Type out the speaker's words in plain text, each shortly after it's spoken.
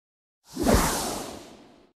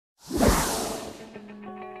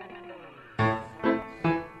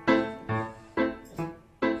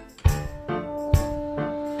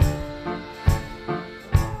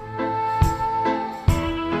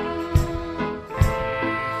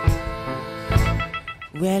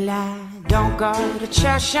Well, I don't go to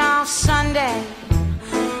church on Sunday,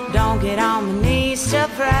 don't get on my knees to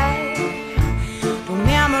pray, don't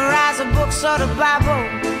memorize the books or the Bible.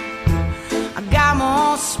 I got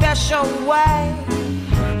my own special way.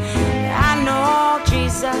 I know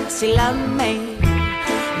Jesus, He loved me,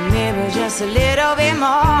 maybe just a little bit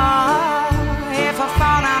more. If I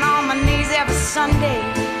fall down on my knees every Sunday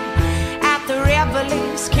at the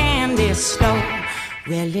Revelings candy store,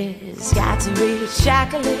 well, it's got to be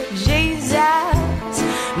chocolate Jesus,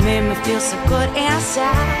 made me feel so good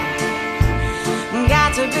inside.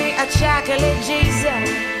 Got to be a chocolate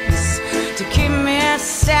Jesus to keep me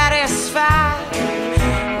satisfied.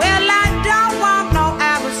 Well, I don't want no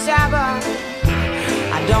apple Sabbath,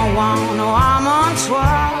 I don't want no almond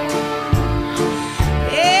twirl.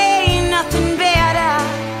 Ain't nothing better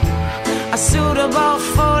suitable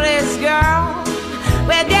for this girl.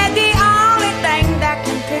 Well, they're the only thing that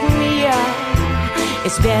can pick me up.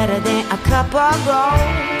 It's better than a cup of gold.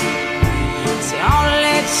 It's the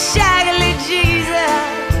only chocolate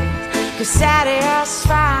Jesus could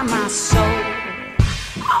satisfy my soul.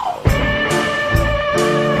 Oh.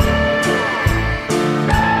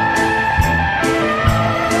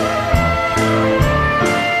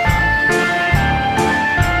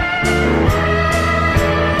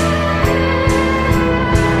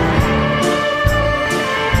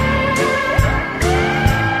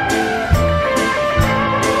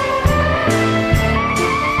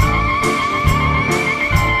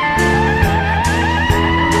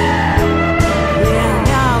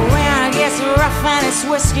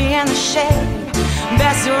 Whiskey in the shade,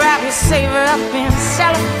 best to wrap your savor up in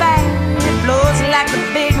cellophane. It blows like the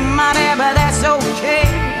big money, but that's okay.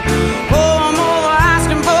 Oh, I'm over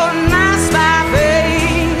asking for a nice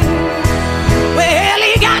buffet. Well,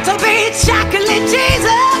 he got to be chocolate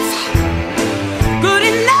Jesus, good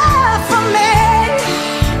enough for me.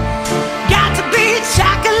 Got to be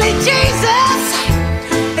chocolate Jesus,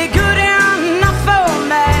 good enough for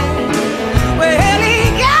me. Well,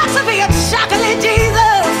 he got to be a chocolate Jesus,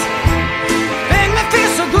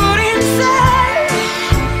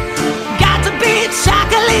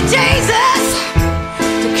 Jesus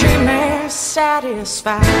to keep me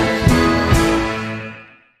satisfied.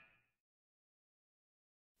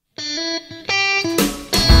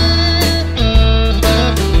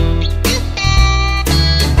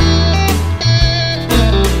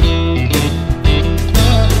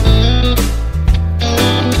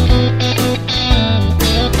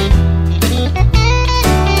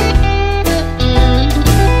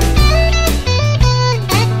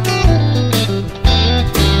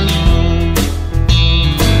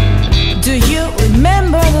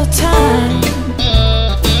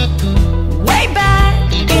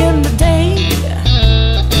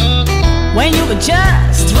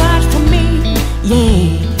 Just right for me,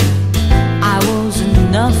 yeah, I was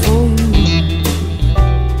enough for you.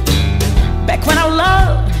 Back when our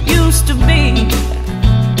love used to be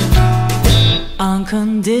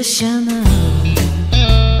unconditional,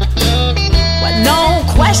 when no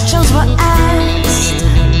questions were asked,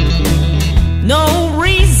 no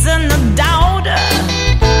reason to doubt her,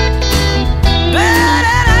 but an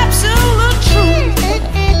absolute truth,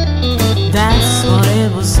 that's what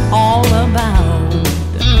it was all about.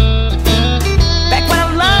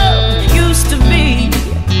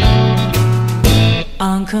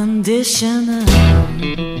 Unconditional.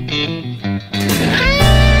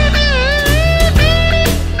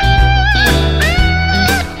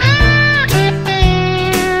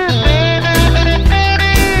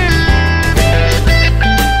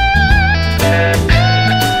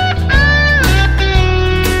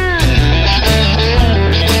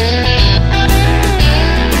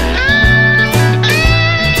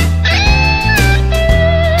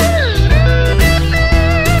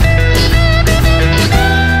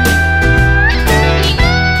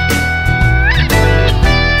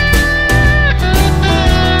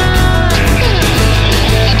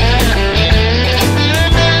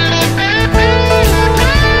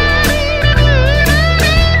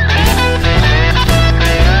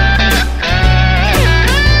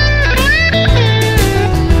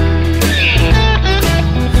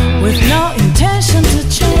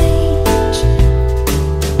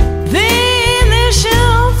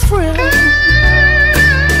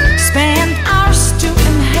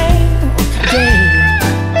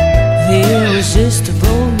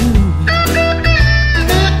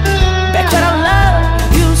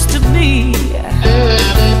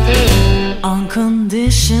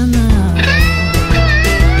 Unconditional.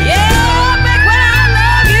 Yeah, back when our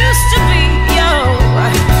love used to be, yo,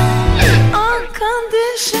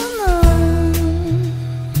 unconditional.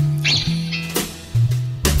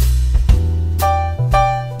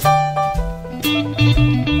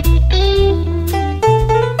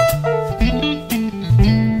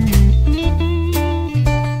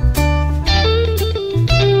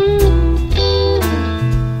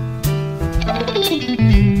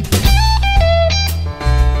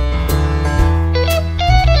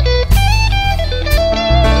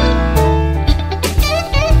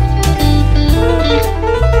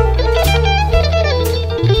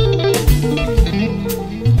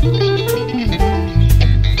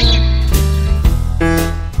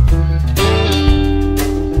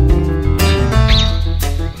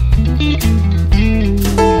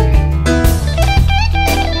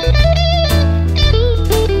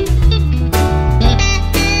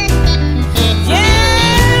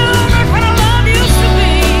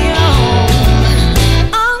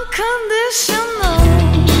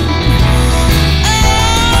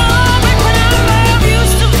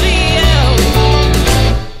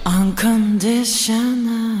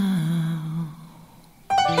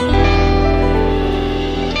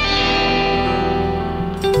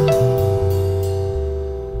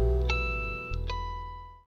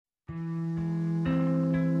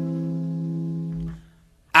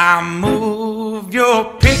 I moved your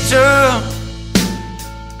picture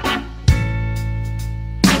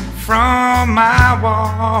from my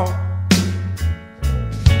wall,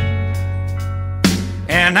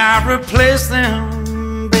 and I replaced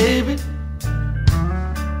them, baby,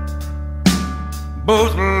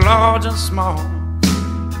 both large and small.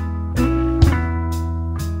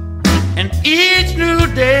 And each new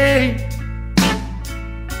day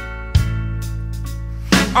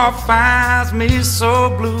finds me so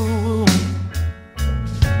blue,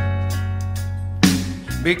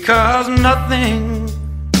 because nothing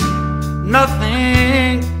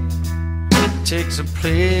takes the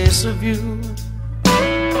place of you.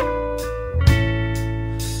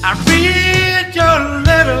 I read your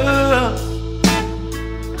letter,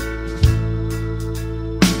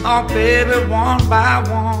 oh baby, one by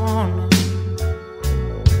one,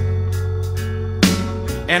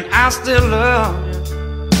 and I still love you.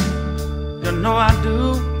 You know I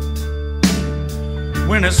do,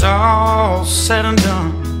 when it's all said and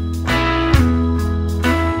done.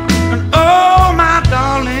 And oh, my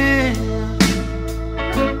darling,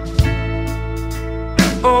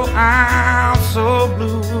 oh, I'm so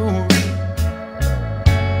blue,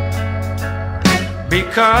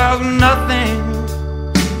 because nothing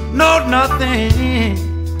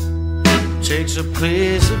takes the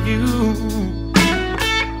place of you.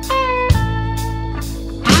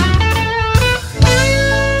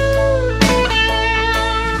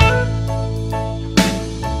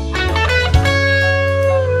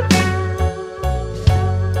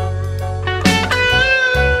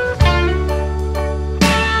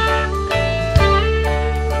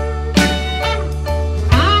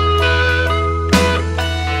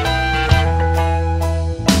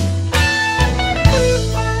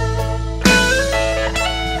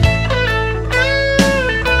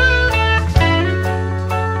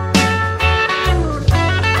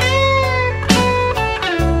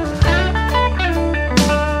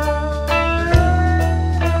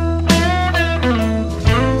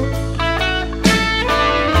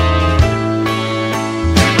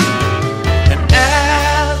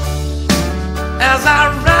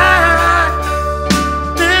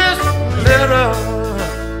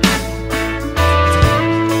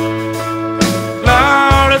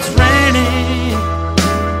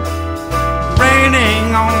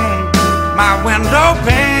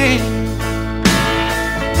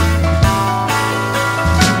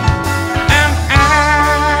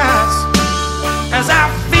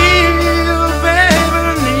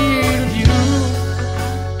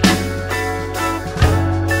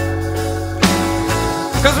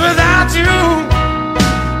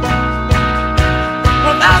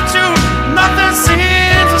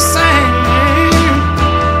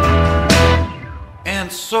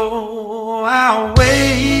 So I'll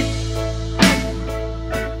wait,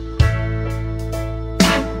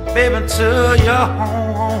 baby, till you're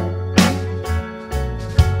home.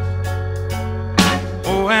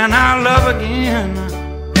 Oh, and I'll love again,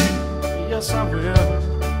 yes I will.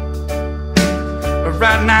 But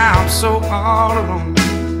right now I'm so all alone.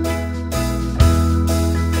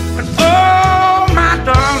 And oh, my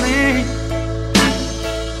darling,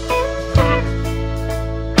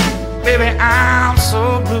 baby, I'm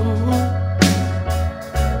so blue,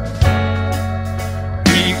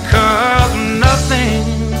 because nothing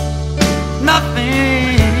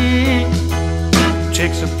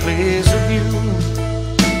takes the place of you.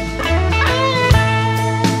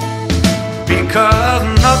 Because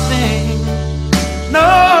nothing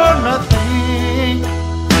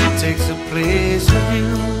takes the place of you.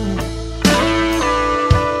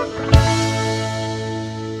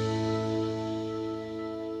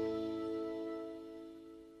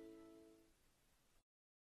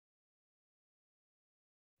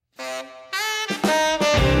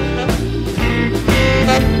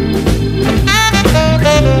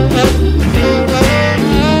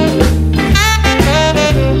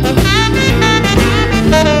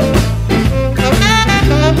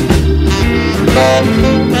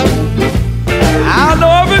 I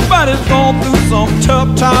know everybody's going through some tough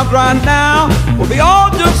times right now. Well, we all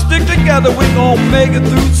just stick together, we're gonna make it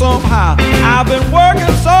through somehow. I've been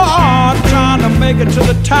working so hard trying to make it to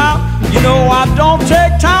the top. You know I don't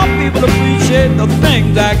take time, people appreciate the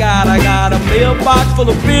things I got. I got a mailbox full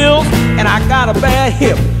of bills and I got a bad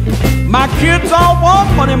hip. My kids all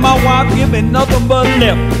want money, my wife give me nothing but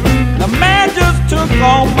lip. The man just took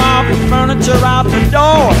all my furniture out the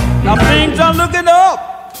door. Now things are looking up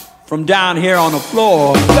from down here on the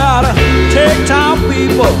floor. Gotta take time,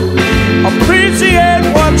 people, appreciate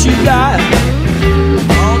what you got.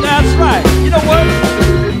 Oh, that's right. You know what?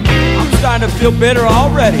 I'm starting to feel better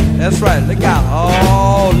already. That's right, look out.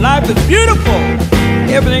 Oh, life is beautiful.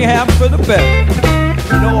 Everything happens for the best.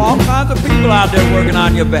 You know, all kinds of people out there working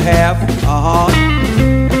on your behalf.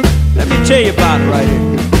 Let me tell you about it right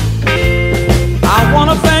here. I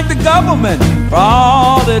want to thank the government for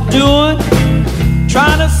all they're doing,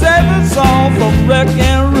 trying to save us all from wreck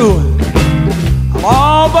and ruin. I'm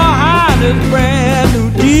all behind this brand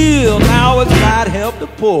new deal. Now it's got to help the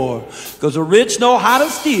poor, cause the rich know how to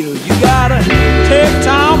steal. You gotta take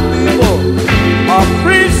time, people,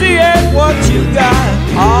 appreciate what you got.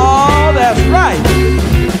 Oh, that's right.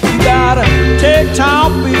 You gotta take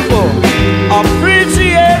time, people,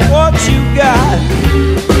 appreciate what you got.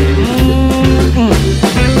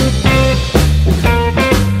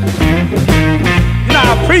 You know,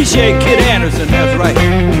 I appreciate Kid Anderson, that's right.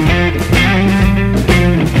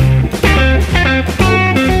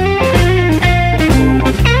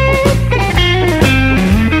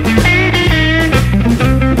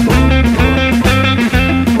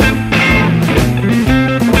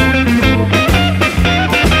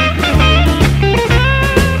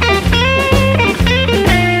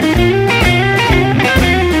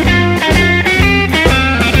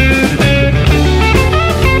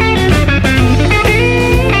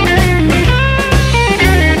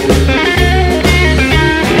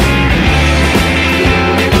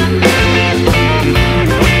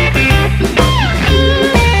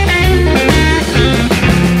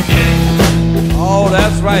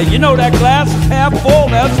 You know that glass is half full,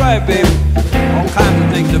 that's right, baby. All kinds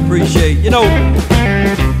of things to appreciate. You know,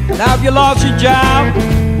 now if you lost your job,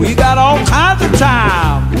 we got all kinds of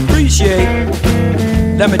time to appreciate.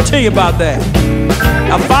 Let me tell you about that.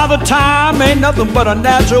 Now, Father Time ain't nothing but a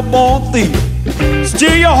natural born thief.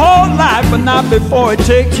 Steal your whole life, but not before it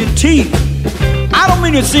takes your teeth. I don't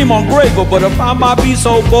mean to seem ungrateful, but if I might be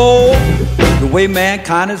so bold, the way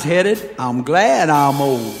mankind is headed, I'm glad I'm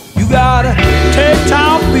old. You gotta take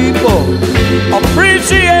time, people,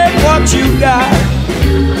 appreciate what you got.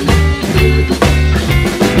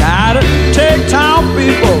 Gotta take time,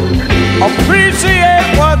 people,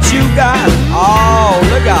 appreciate what you got. Oh,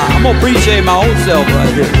 look out, I'm gonna appreciate my own self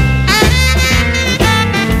right here.